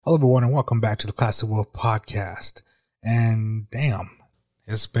Hello, everyone, and welcome back to the Classic Wolf Podcast. And damn,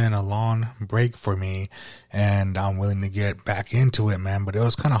 it's been a long break for me, and I'm willing to get back into it, man. But it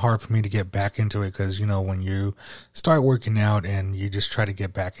was kind of hard for me to get back into it because, you know, when you start working out and you just try to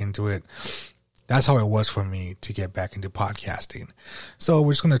get back into it, that's how it was for me to get back into podcasting. So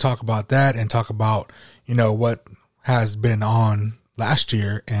we're just going to talk about that and talk about, you know, what has been on last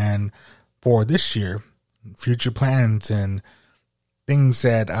year and for this year, future plans and things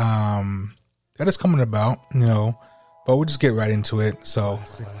that that is coming about, you know, but we'll just get right into it. So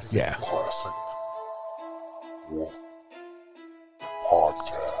yeah. Classic Wolf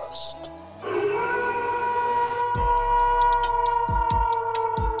Podcast.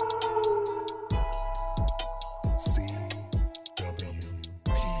 CWP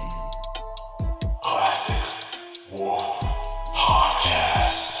Classic Wolf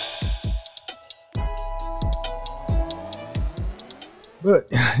Podcast. But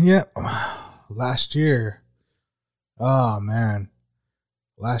yeah, last year, oh man,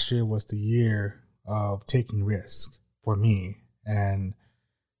 last year was the year of taking risks for me. And,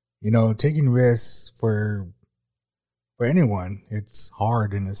 you know, taking risks for anyone, it's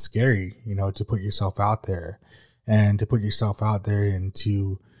hard and it's scary, you know, to put yourself out there and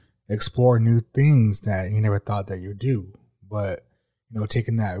to explore new things that you never thought that you'd do. But, you know,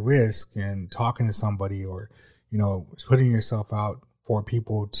 taking that risk and talking to somebody or, you know, putting yourself out for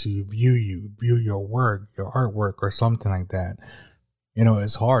people to view your work, your artwork or something like that, you know,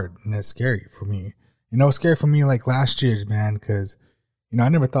 it's hard and it's scary for me. You know, it's scary for me like last year, man, because, you know, I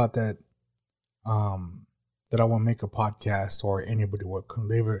never thought that, that I would make a podcast or anybody would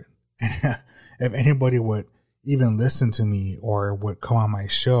deliver it. If anybody would even listen to me or would come on my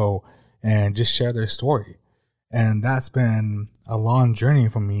show and just share their story. And that's been a long journey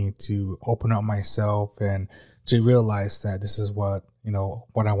for me to open up myself and to realize that this is what, you know,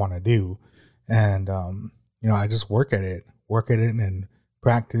 what I want to do. And, you know, I just work at it and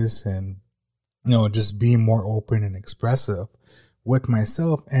practice and, you know, just be more open and expressive with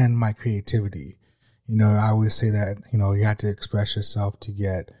myself and my creativity. You know, I always say that, you know, you have to express yourself to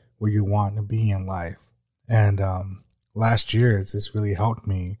get where you want to be in life. And, last year it's just really helped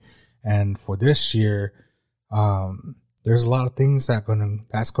me. And for this year, there's a lot of things that's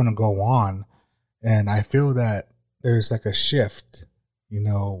going to go on. And I feel that there's like a shift, you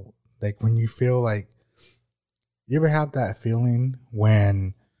know, like when you feel like, you ever have that feeling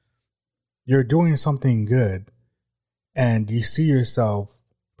when you're doing something good and you see yourself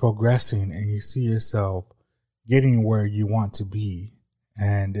progressing and you see yourself getting where you want to be.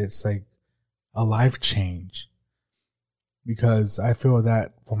 And it's like a life change, because I feel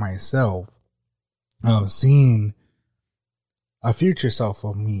that for myself, seeing a future self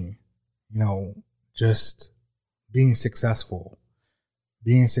of me, you know, just being successful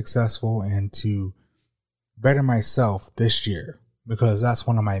and to better myself this year, because that's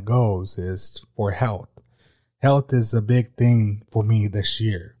one of my goals is for health. Health is a big thing for me this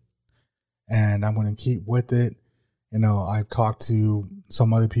year, and I'm going to keep with it. You know, I've talked to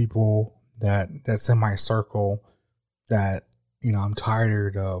some other people that's in my circle that, you know, I'm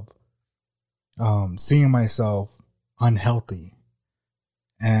tired of seeing myself unhealthy.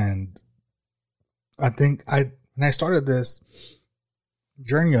 And I think when I started this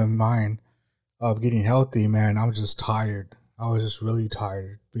journey of mine of getting healthy, man, I was just tired. I was just really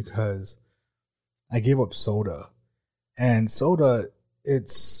tired because I gave up soda. And soda,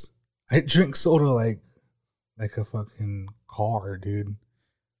 I drink soda like a fucking car, dude.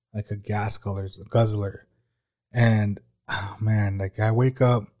 Like a gas guzzler. And, oh man, like I wake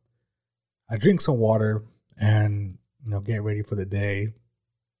up, I drink some water and, you know, get ready for the day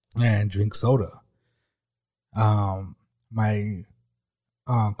and drink soda. My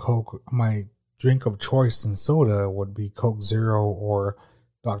Coke, my drink of choice in soda would be Coke Zero or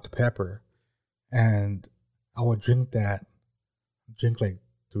Dr. Pepper. And I would drink like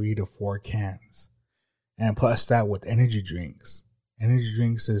 3 to 4 cans. And plus that with energy drinks. Energy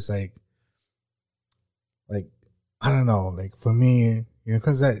drinks is like, I don't know, like for me, you know,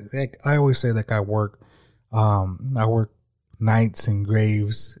 cause I always say like I work nights and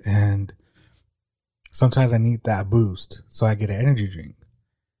graves, and sometimes I need that boost. So I get an energy drink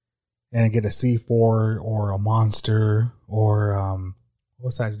and I get a C4 or a Monster or,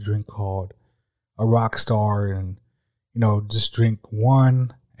 what's that drink called? A Rockstar, and, you know, just drink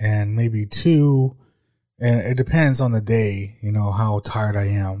 1 and maybe 2. And it depends on the day, you know, how tired I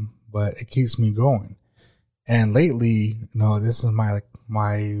am, but it keeps me going. And lately, you know, this is my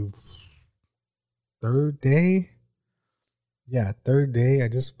third day. Yeah, third day. I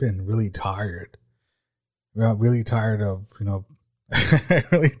just been really tired. Really tired of, you know, I'm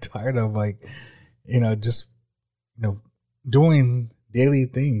really tired of like, just, doing daily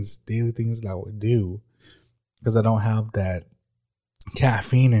things that I would do because I don't have that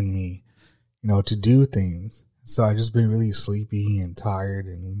caffeine in me, to do things. So I just been really sleepy and tired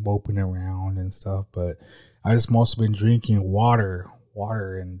and moping around and stuff. But I just mostly been drinking water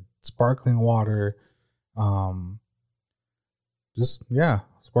and sparkling water.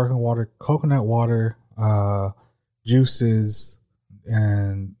 Sparkling water, coconut water, juices,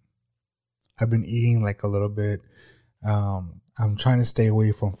 and I've been eating like a little bit. I'm trying to stay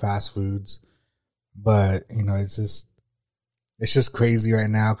away from fast foods, but it's just crazy right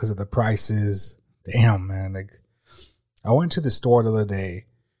now because of the prices. Damn, man! Like, I went to the store the other day,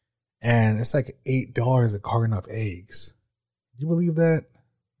 and it's like $8 a carton of eggs. Do you believe that?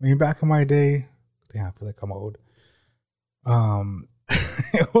 I mean, back in my day, damn, I feel like I'm old.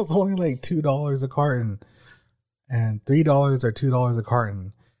 It was only like $2 a carton, and $3 or $2 a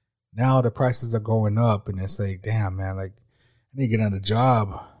carton. Now the prices are going up, and it's like, damn, man! Like, I need to get another job.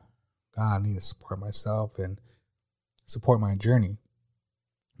 God, I need to support myself and support my journey.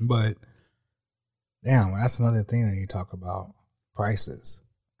 But damn, that's another thing that you talk about. Prices.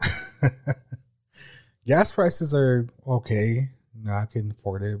 Gas prices are okay. I can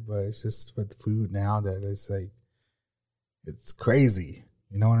afford it, but it's just with food now that it's like, it's crazy.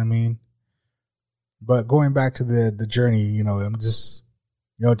 You know what I mean? But going back to the journey, I'm just,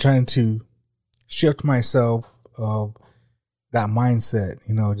 trying to shift myself of that mindset,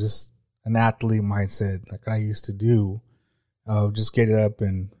 just an athlete mindset like I used to do. Just get up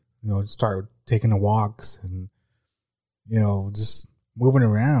and, start taking the walks and, just moving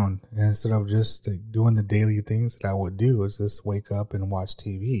around instead of just like doing the daily things that I would do is just wake up and watch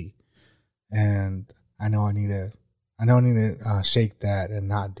TV. And I know I need to shake that and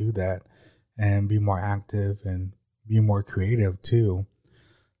not do that and be more active and be more creative too.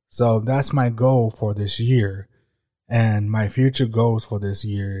 So that's my goal for this year. And my future goals for this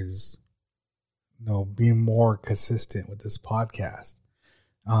year is, being more consistent with this podcast.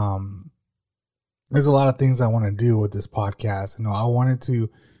 There's a lot of things I want to do with this podcast. I wanted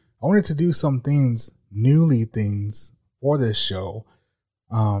to do some things, newly things for this show,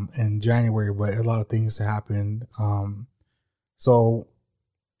 in January, but a lot of things happened. So,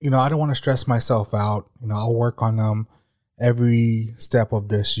 I don't want to stress myself out. I'll work on them every step of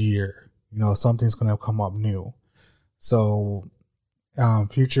this year. Something's going to come up new. So,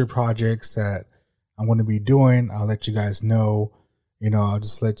 future projects that I'm going to be doing, I'll let you guys know. I'll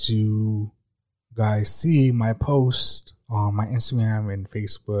just let you guys see my post on my Instagram and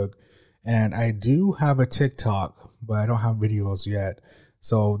Facebook. And I do have a TikTok, but I don't have videos yet.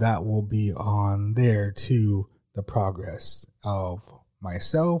 So that will be on there too, the progress of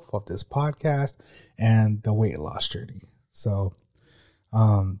myself, of this podcast, and the weight loss journey. So,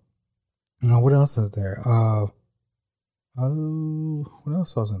 what else is there? What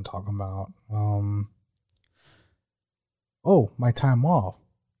else I wasn't talking about? My time off.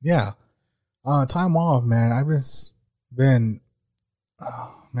 Yeah. Time off, man. I've just been,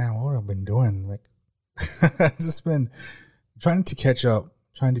 what have I been doing? Like, I've just been trying to catch up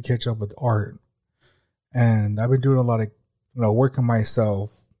with art. And I've been doing a lot of, working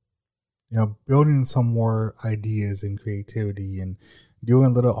myself, building some more ideas and creativity and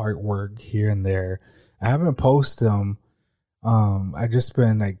doing little artwork here and there. I haven't posted them. I just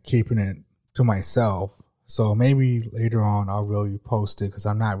been like keeping it to myself. So maybe later on I'll really post it because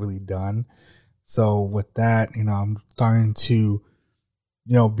I'm not really done. So with that, I'm starting to,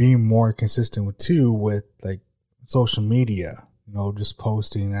 be more consistent with like social media, just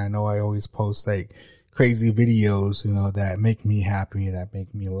posting. I know I always post like crazy videos, that make me happy, that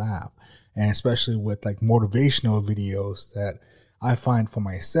make me laugh. And especially with like motivational videos that I find for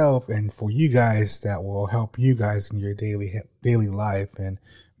myself and for you guys that will help you guys in your daily life and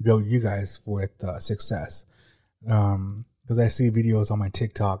build you guys with success. Because I see videos on my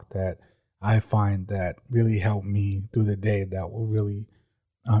TikTok that I find that really help me through the day that will really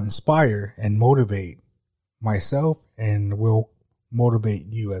inspire and motivate myself and will motivate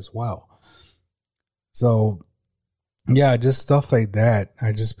you as well. So yeah, just stuff like that.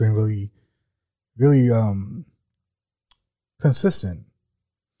 I just been really, really consistent.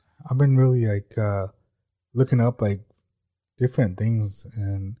 I've been really like looking up like different things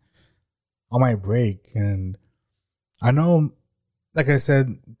and on my break. And I know, like I said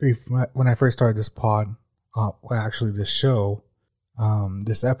when I first started this this show,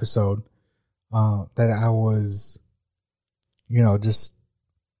 this episode, that I was, just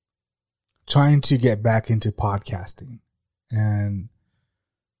trying to get back into podcasting. And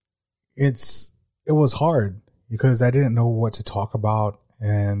it was hard. because I didn't know what to talk about.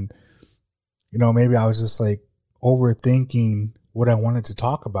 And, maybe I was just like overthinking what I wanted to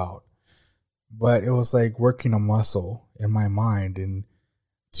talk about. But it was like working a muscle in my mind and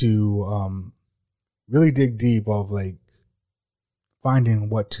to really dig deep of like finding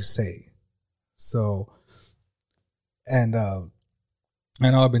what to say. So, and I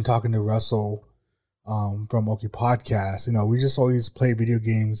know I've been talking to Russell from Oki Podcast. We just always play video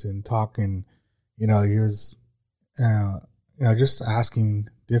games and talk, and he was just asking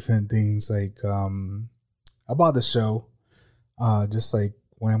different things like about the show, just like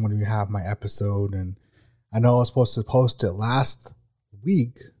when I'm going to have my episode. And I know I was supposed to post it last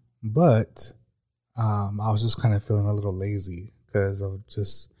week, but I was just kind of feeling a little lazy because of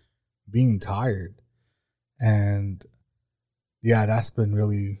just being tired. And yeah, that's been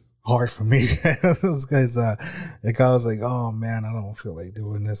really hard for me because I was like, oh man, I don't feel like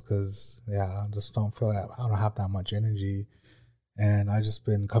doing this because I just don't feel that I don't have that much energy. And I just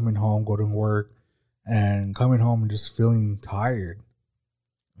been coming home, go to work, and coming home and just feeling tired.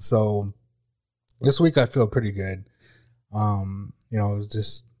 So this week I feel pretty good.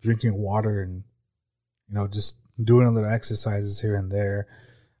 Just drinking water and just doing a little exercises here and there.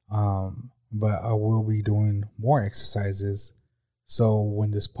 But I will be doing more exercises. So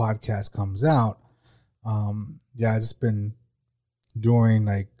when this podcast comes out, I just been doing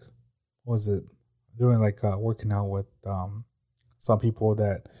working out with some people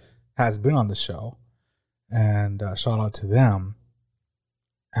that has been on the show, and shout out to them.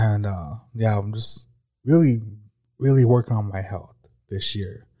 And I'm just really, really working on my health this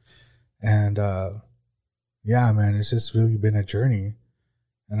year. And man, it's just really been a journey.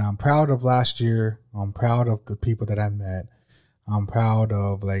 And I'm proud of last year. I'm proud of the people that I met. I'm proud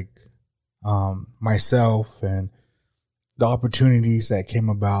of myself and the opportunities that came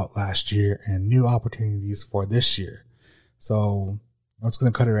about last year and new opportunities for this year. So I'm just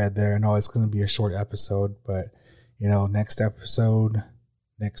going to cut it right there. I know it's going to be a short episode, but next episode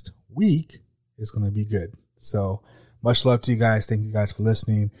next week is going to be good. So much love to you guys. Thank you guys for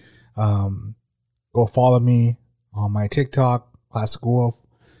listening. Go follow me on my TikTok, Classic Wolf.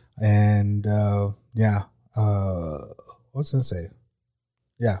 And what's I gonna say?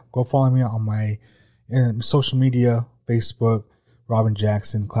 Yeah, go follow me on my social media, Facebook, Robin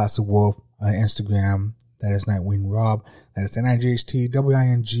Jackson, Classic Wolf, Instagram. That is Nightwing Rob. That is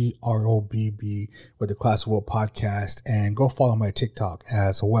NIGHTWINGROBB with the Classic Wolf Podcast. And go follow my TikTok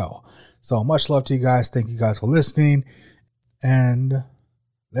as well. So much love to you guys. Thank you guys for listening. And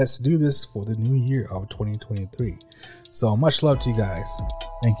let's do this for the new year of 2023. So much love to you guys.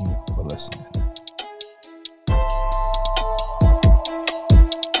 Thank you for listening.